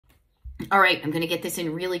All right, I'm going to get this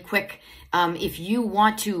in really quick. If you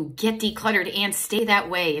want to get decluttered and stay that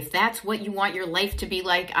way, if that's what you want your life to be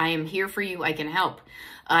like, I am here for you. I can help.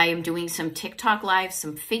 I am doing some TikTok lives,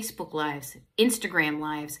 some Facebook lives, Instagram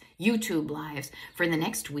lives, YouTube lives for the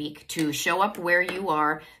next week to show up where you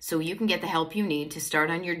are so you can get the help you need to start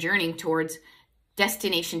on your journey towards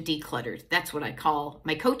Destination Decluttered. That's what I call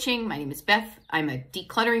my coaching. My name is Beth. I'm a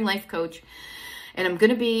decluttering life coach. And I'm going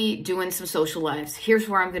to be doing some social lives. Here's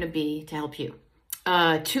where I'm going to be to help you.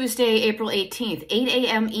 Tuesday, April 18th, 8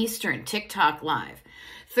 a.m. Eastern, TikTok Live.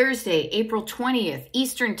 Thursday, April 20th,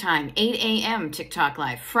 Eastern Time, 8 a.m. TikTok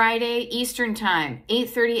Live. Friday, Eastern Time,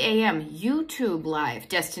 8:30 a.m. YouTube Live,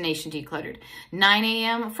 Destination Decluttered. 9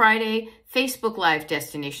 a.m. Friday, Facebook Live,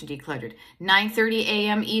 Destination Decluttered. 9:30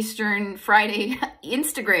 a.m. Eastern, Friday,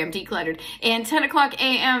 Instagram Decluttered. And 10 o'clock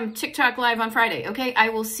a.m. TikTok Live on Friday. Okay, I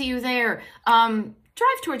will see you there.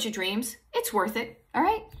 Drive towards your dreams. It's worth it. All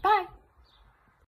right, bye.